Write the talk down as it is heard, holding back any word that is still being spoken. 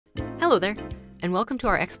Hello there, and welcome to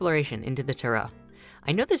our exploration into the Tarot.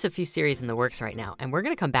 I know there's a few series in the works right now, and we're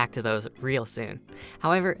gonna come back to those real soon.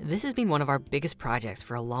 However, this has been one of our biggest projects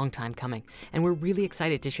for a long time coming, and we're really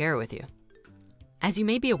excited to share it with you. As you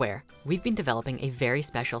may be aware, we've been developing a very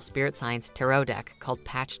special spirit science tarot deck called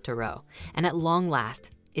Patched Tarot, and at long last,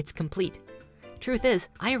 it's complete. Truth is,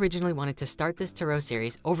 I originally wanted to start this tarot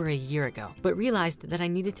series over a year ago, but realized that I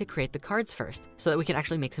needed to create the cards first so that we could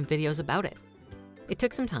actually make some videos about it. It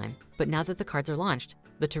took some time, but now that the cards are launched,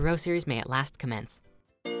 the tarot series may at last commence.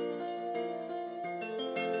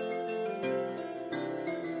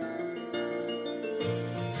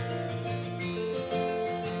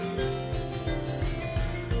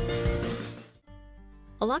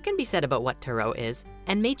 A lot can be said about what tarot is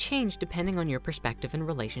and may change depending on your perspective and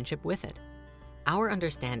relationship with it. Our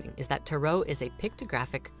understanding is that tarot is a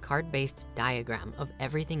pictographic, card-based diagram of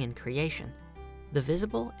everything in creation, the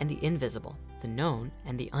visible and the invisible, the known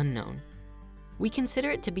and the unknown. We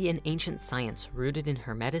consider it to be an ancient science rooted in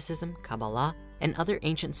Hermeticism, Kabbalah, and other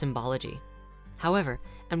ancient symbology. However,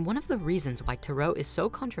 and one of the reasons why tarot is so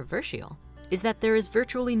controversial is that there is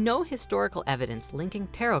virtually no historical evidence linking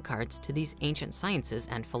tarot cards to these ancient sciences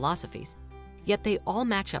and philosophies. Yet they all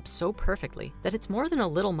match up so perfectly that it's more than a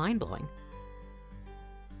little mind-blowing.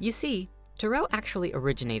 You see, tarot actually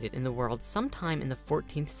originated in the world sometime in the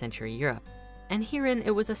 14th century Europe. And herein,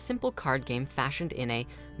 it was a simple card game fashioned in a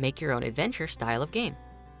make-your-own-adventure style of game.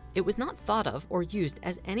 It was not thought of or used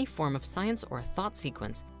as any form of science or thought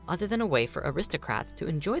sequence other than a way for aristocrats to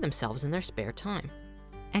enjoy themselves in their spare time.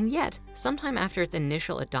 And yet, sometime after its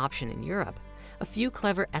initial adoption in Europe, a few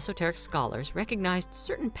clever esoteric scholars recognized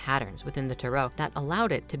certain patterns within the tarot that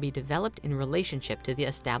allowed it to be developed in relationship to the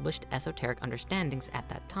established esoteric understandings at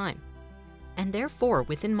that time. And therefore,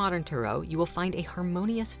 within modern tarot, you will find a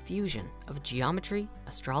harmonious fusion of geometry,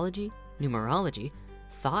 astrology, numerology,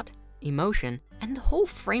 thought, emotion, and the whole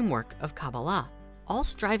framework of Kabbalah, all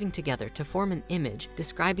striving together to form an image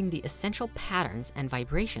describing the essential patterns and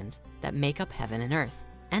vibrations that make up heaven and earth,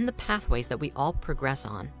 and the pathways that we all progress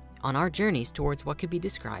on our journeys towards what could be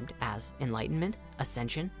described as enlightenment,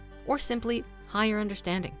 ascension, or simply higher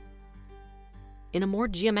understanding. In a more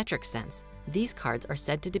geometric sense, these cards are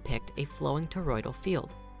said to depict a flowing toroidal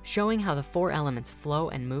field, showing how the four elements flow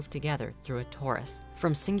and move together through a torus,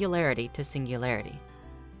 from singularity to singularity.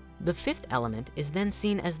 The fifth element is then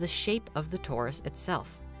seen as the shape of the torus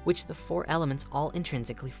itself, which the four elements all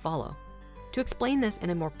intrinsically follow. To explain this in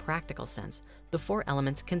a more practical sense, the four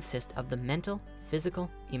elements consist of the mental, physical,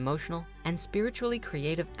 emotional, and spiritually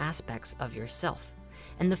creative aspects of yourself.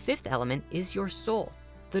 And the fifth element is your soul,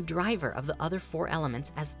 the driver of the other four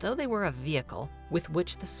elements, as though they were a vehicle with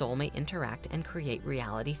which the soul may interact and create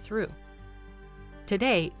reality through.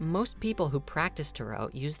 Today, most people who practice tarot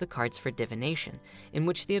use the cards for divination, in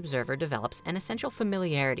which the observer develops an essential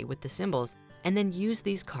familiarity with the symbols and then use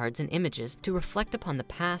these cards and images to reflect upon the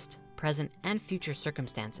past, present, and future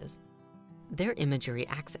circumstances. Their imagery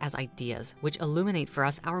acts as ideas which illuminate for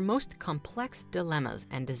us our most complex dilemmas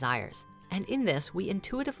and desires. And in this, we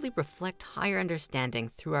intuitively reflect higher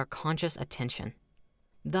understanding through our conscious attention.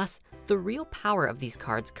 Thus, the real power of these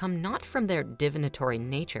cards come not from their divinatory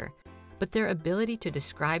nature, but their ability to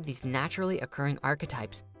describe these naturally occurring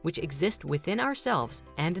archetypes which exist within ourselves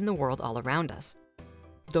and in the world all around us.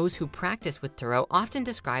 Those who practice with tarot often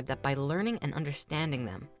describe that by learning and understanding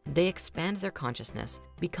them, they expand their consciousness,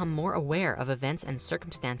 become more aware of events and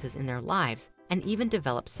circumstances in their lives, and even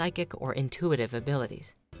develop psychic or intuitive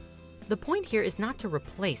abilities. The point here is not to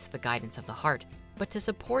replace the guidance of the heart, but to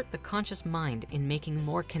support the conscious mind in making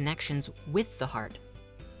more connections with the heart.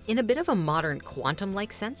 In a bit of a modern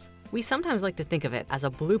quantum-like sense, we sometimes like to think of it as a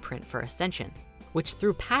blueprint for ascension, which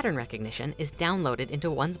through pattern recognition is downloaded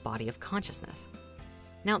into one's body of consciousness.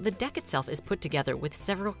 Now, the deck itself is put together with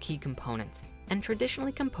several key components and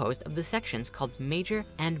traditionally composed of the sections called major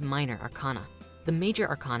and minor arcana. The major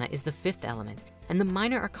arcana is the fifth element, and the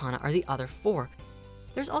minor arcana are the other four.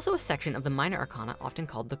 There's also a section of the minor arcana often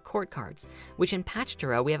called the court cards, which in Patched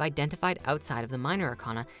Tarot we have identified outside of the minor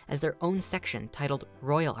arcana as their own section titled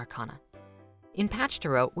royal arcana. In Patched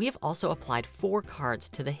Tarot, we have also applied 4 cards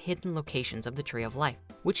to the hidden locations of the tree of life,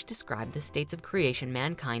 which describe the states of creation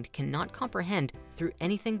mankind cannot comprehend through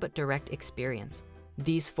anything but direct experience.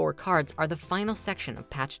 These 4 cards are the final section of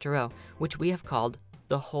Patched Tarot, which we have called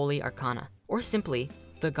the Holy Arcana, or simply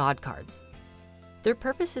the God cards. Their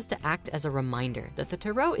purpose is to act as a reminder that the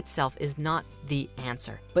tarot itself is not the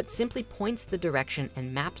answer, but simply points the direction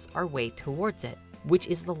and maps our way towards it, which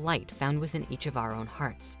is the light found within each of our own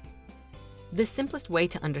hearts. The simplest way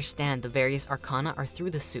to understand the various arcana are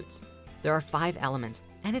through the suits. There are 5 elements,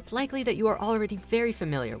 and it's likely that you are already very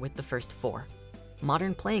familiar with the first 4.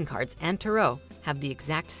 Modern playing cards and tarot have the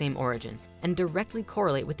exact same origin and directly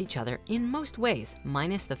correlate with each other in most ways,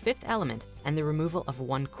 minus the 5th element and the removal of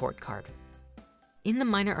 1 court card. In the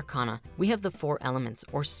minor arcana, we have the 4 elements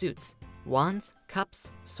or suits: wands,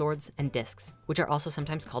 cups, swords, and discs, which are also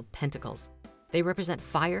sometimes called pentacles. They represent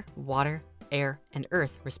fire, water, air, and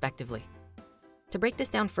earth, respectively. To break this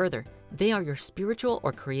down further, they are your spiritual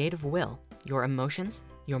or creative will, your emotions,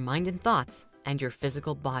 your mind and thoughts, and your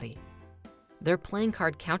physical body. Their playing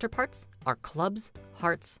card counterparts are clubs,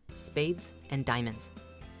 hearts, spades, and diamonds.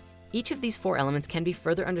 Each of these 4 elements can be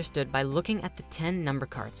further understood by looking at the 10 number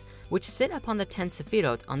cards, which sit upon the 10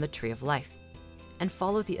 sephirot on the tree of life, and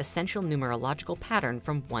follow the essential numerological pattern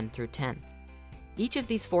from 1 through 10. Each of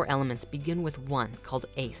these 4 elements begin with 1 called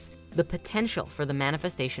ace, the potential for the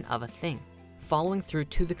manifestation of a thing, following through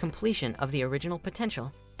to the completion of the original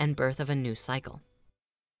potential and birth of a new cycle.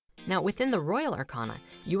 Now, within the Royal Arcana,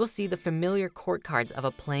 you will see the familiar court cards of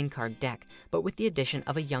a playing card deck, but with the addition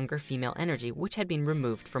of a younger female energy, which had been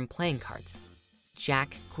removed from playing cards.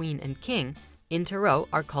 Jack, Queen, and King in Tarot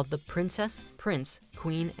are called the Princess, Prince,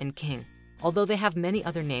 Queen, and King, although they have many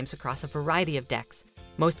other names across a variety of decks,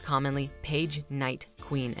 most commonly Page, Knight,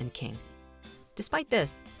 Queen, and King. Despite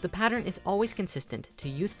this, the pattern is always consistent to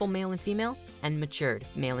youthful male and female and matured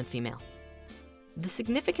male and female. The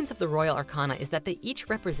significance of the Royal Arcana is that they each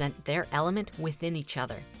represent their element within each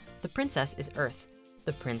other. The princess is earth,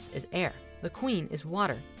 the prince is air, the queen is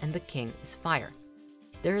water, and the king is fire.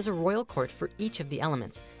 There is a royal court for each of the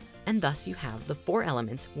elements, and thus you have the 4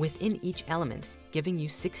 elements within each element, giving you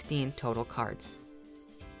 16 total cards.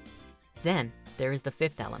 Then there is the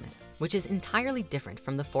 5th element, which is entirely different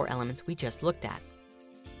from the 4 elements we just looked at.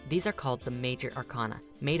 These are called the Major Arcana,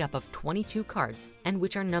 made up of 22 cards and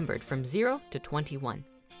which are numbered from 0 to 21.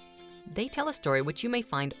 They tell a story which you may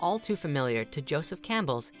find all too familiar to Joseph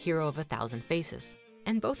Campbell's Hero of a Thousand Faces,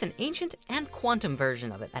 and both an ancient and quantum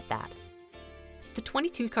version of it at that. The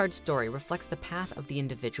 22 card story reflects the path of the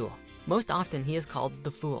individual. Most often he is called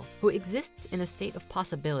the Fool, who exists in a state of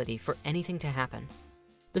possibility for anything to happen.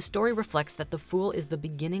 The story reflects that the Fool is the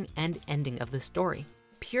beginning and ending of the story,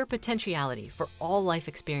 pure potentiality for all life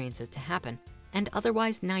experiences to happen, and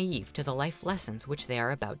otherwise naive to the life lessons which they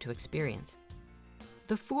are about to experience.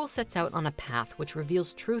 The Fool sets out on a path which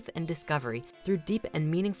reveals truth and discovery through deep and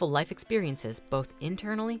meaningful life experiences, both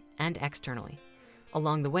internally and externally.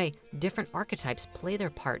 Along the way, different archetypes play their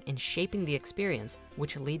part in shaping the experience,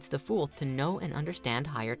 which leads the Fool to know and understand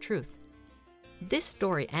higher truth. This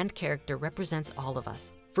story and character represents all of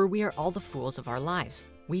us, for we are all the fools of our lives.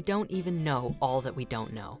 We don't even know all that we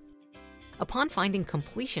don't know. Upon finding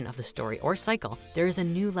completion of the story or cycle, there is a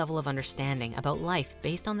new level of understanding about life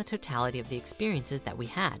based on the totality of the experiences that we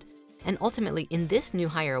had. And ultimately, in this new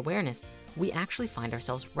higher awareness, we actually find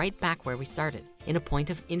ourselves right back where we started, in a point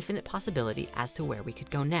of infinite possibility as to where we could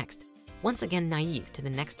go next. Once again, naive to the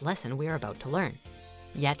next lesson we are about to learn.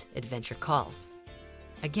 Yet, adventure calls.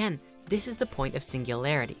 Again, this is the point of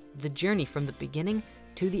singularity, the journey from the beginning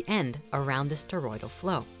to the end around this toroidal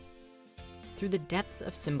flow. Through the depths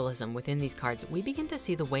of symbolism within these cards, we begin to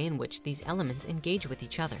see the way in which these elements engage with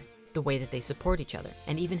each other, the way that they support each other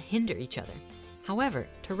and even hinder each other. However,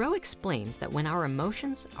 Tarot explains that when our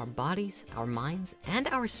emotions, our bodies, our minds, and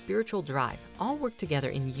our spiritual drive all work together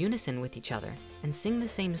in unison with each other and sing the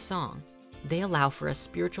same song, they allow for a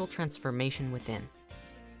spiritual transformation within.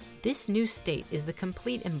 This new state is the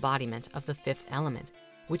complete embodiment of the 5th element,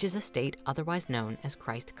 which is a state otherwise known as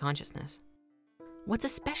Christ consciousness. What's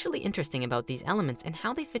especially interesting about these elements and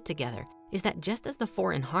how they fit together is that just as the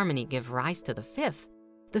 4 in harmony give rise to the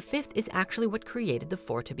 5th is actually what created the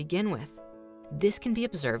 4 to begin with. This can be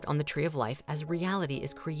observed on the tree of life as reality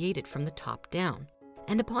is created from the top down.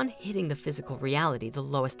 And upon hitting the physical reality, the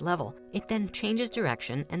lowest level, it then changes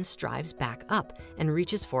direction and strives back up and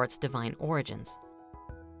reaches for its divine origins.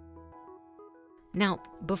 Now,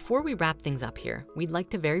 before we wrap things up here, we'd like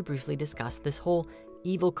to very briefly discuss this whole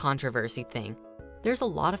evil controversy thing. There's a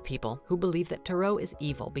lot of people who believe that Tarot is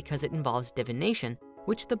evil because it involves divination,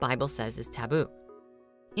 which the Bible says is taboo.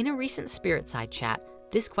 In a recent Spirit Side chat,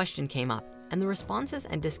 this question came up, and the responses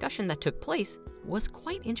and discussion that took place was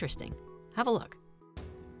quite interesting. Have a look.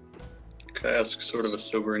 Can I ask sort of a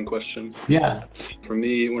sobering question? Yeah. For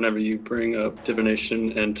me, whenever you bring up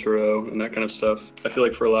divination and tarot and that kind of stuff, I feel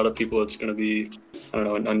like for a lot of people it's going to be, I don't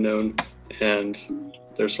know, an unknown, and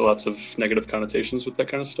there's lots of negative connotations with that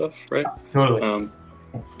kind of stuff, right? Totally.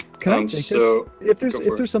 Can I take this? If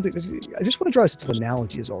there's something, I just want to draw a simple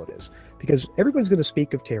analogy is all it is. because everybody's going to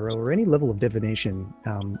speak of tarot or any level of divination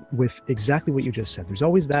with exactly what you just said. There's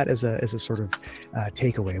always that as a sort of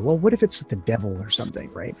takeaway. Well, what if it's the devil or something,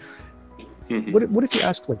 right? What if you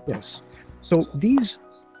ask like this? So these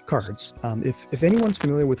cards, if anyone's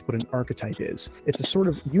familiar with what an archetype is, it's a sort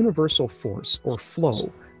of universal force or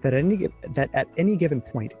flow that at any given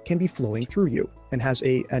point can be flowing through you and has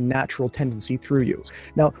a natural tendency through you.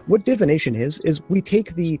 Now, what divination is we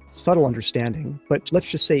take the subtle understanding, but let's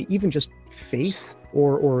just say even just faith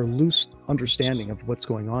or loose understanding of what's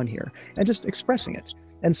going on here, and just expressing it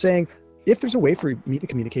and saying, if there's a way for me to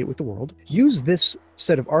communicate with the world, use this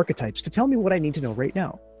set of archetypes to tell me what I need to know right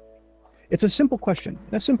now. It's a simple question,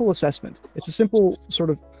 and a simple assessment. It's a simple sort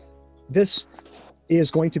of, this is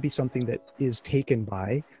going to be something that is taken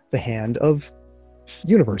by the hand of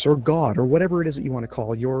universe or God or whatever it is that you want to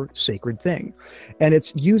call your sacred thing. And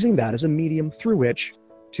it's using that as a medium through which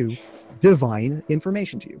to divine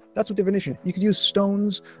information to you. That's what divination is. You could use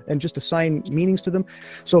stones and just assign meanings to them.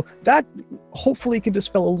 So that hopefully can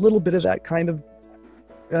dispel a little bit of that kind of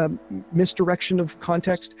misdirection of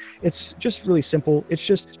context. It's just really simple. It's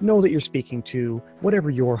just know that you're speaking to whatever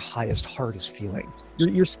your highest heart is feeling.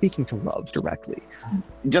 You're speaking to love directly.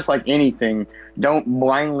 Just like anything, don't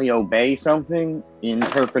blindly obey something,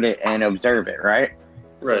 interpret it and observe it, right?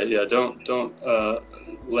 Right, yeah, don't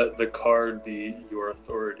let the card be your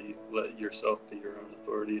authority. Let yourself be your own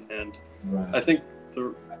authority. And right. I think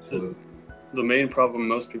the main problem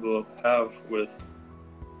most people have with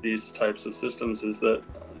these types of systems is that,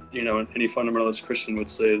 you know, any fundamentalist Christian would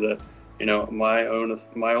say that, you know, my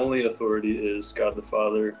only authority is God the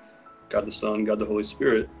Father, God the Son, God the Holy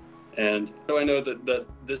Spirit. And how do I know that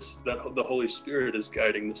the Holy Spirit is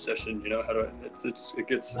guiding the session? You know, how do it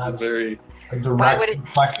gets very a direct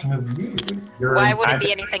reflection of you. Why would it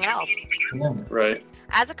be anything else? Right.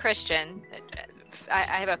 As a Christian, I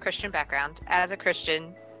have a Christian background. As a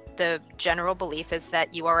Christian, the general belief is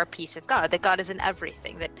that you are a piece of God, that God is in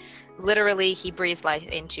everything, that literally he breathes life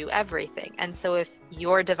into everything. And so if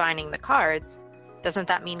you're divining the cards, doesn't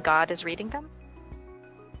that mean God is reading them?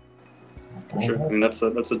 For sure. I mean, that's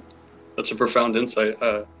a profound insight.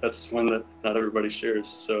 That's one that not everybody shares.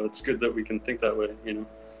 So it's good that we can think that way, you know.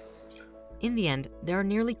 In the end, there are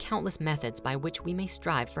nearly countless methods by which we may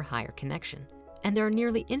strive for higher connection. And there are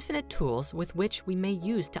nearly infinite tools with which we may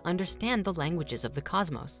use to understand the languages of the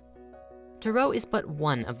cosmos. Tarot is but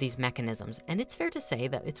one of these mechanisms, and it's fair to say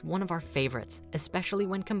that it's one of our favorites, especially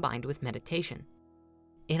when combined with meditation.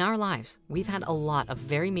 In our lives, we've had a lot of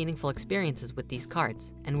very meaningful experiences with these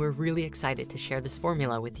cards, and we're really excited to share this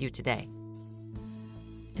formula with you today.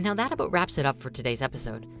 And now that about wraps it up for today's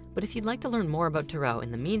episode, but if you'd like to learn more about Tarot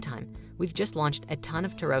in the meantime, we've just launched a ton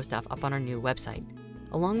of Tarot stuff up on our new website.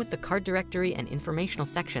 Along with the card directory and informational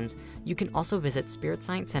sections, you can also visit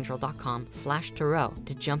spiritsciencecentral.com/tarot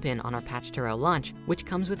to jump in on our Patch Tarot launch, which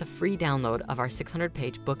comes with a free download of our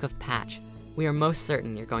 600-page book of Patch. We are most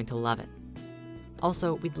certain you're going to love it.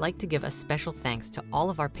 Also, we'd like to give a special thanks to all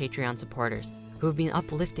of our Patreon supporters who have been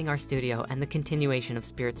uplifting our studio and the continuation of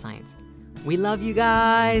Spirit Science. We love you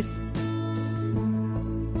guys!